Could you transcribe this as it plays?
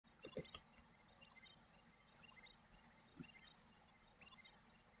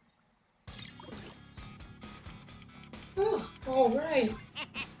Alright.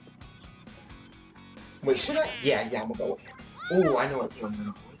 Wait, should I? Yeah, I'm gonna go with him. Oh, I know what team I'm gonna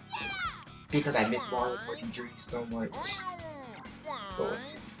go with. Because I miss Wario for injuries so much. Go with him.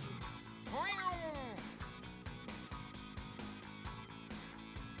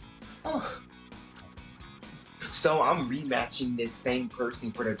 Oh. So I'm rematching this same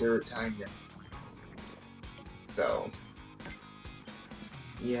person for the third time now. So,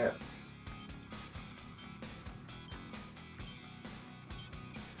 yeah.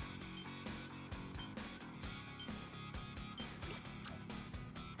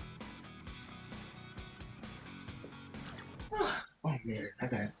 Oh man, I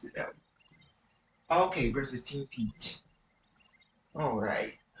gotta sit down. Okay, versus Team Peach.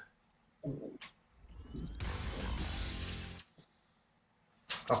 Alright.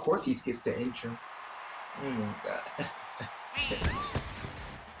 Of course he skips the intro. Oh my god.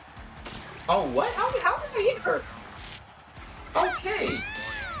 Oh, what? How did I hit her? Okay.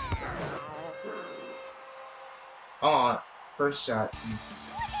 Oh, first shot too.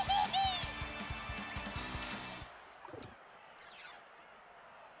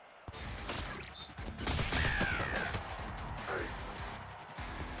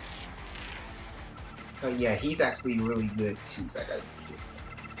 But yeah, he's actually really good too, so I gotta do it.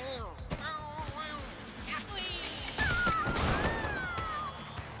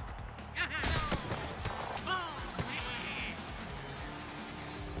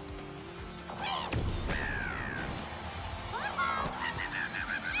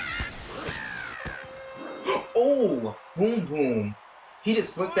 Oh, boom boom. He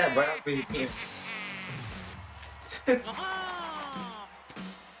just slipped that right up in his hand.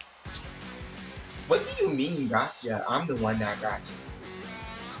 What do you mean, gotcha? I'm the one that got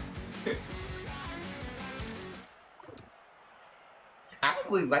you. I don't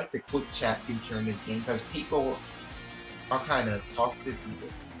really like the quick chat feature in this game because people are kind of toxic with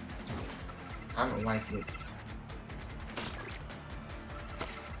it. I don't like it.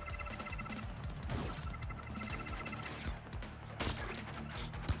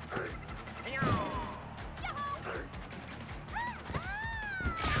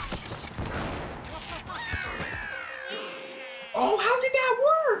 Oh, how did that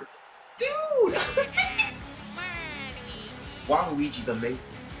work? Dude! Waluigi's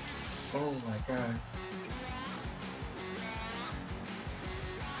amazing. Oh my god.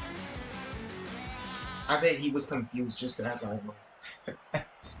 I bet he was confused just as I was.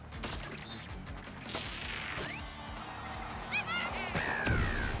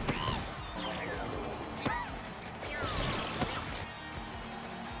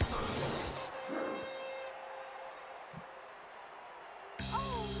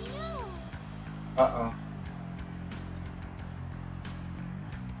 Uh-oh.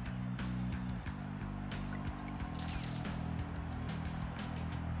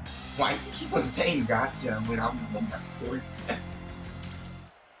 Why does he keep on saying gotcha when I'm the one that's scored?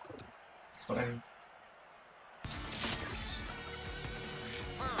 It's funny.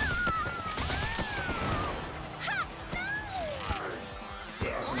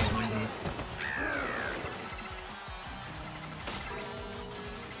 Yeah, that's what I needed.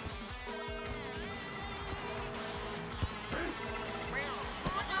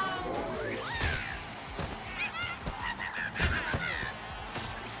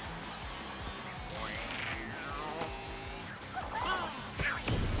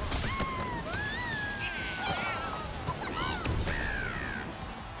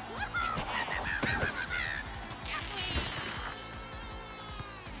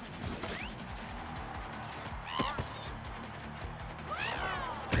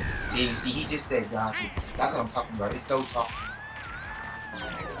 Yeah, you see, he just said gotcha. That's what I'm talking about. It's so toxic.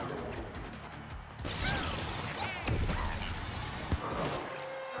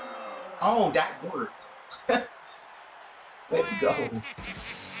 Oh, that worked. Let's go.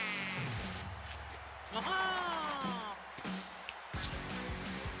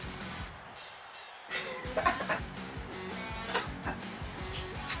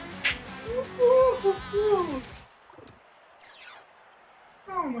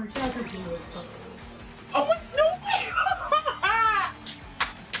 Oh my god, this game is fun. Oh my, no way!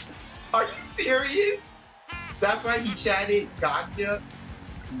 Are you serious? That's why he chatted gotcha?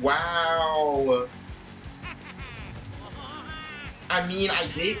 Wow. I mean, I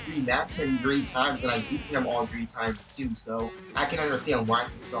did rematch him 3 times and I beat him all 3 times too, so I can understand why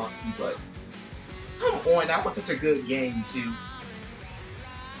he's salty, but come on, that was such a good game too.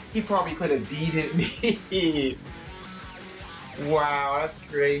 He probably could have beaten me. Wow, that's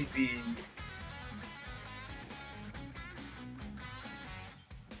crazy.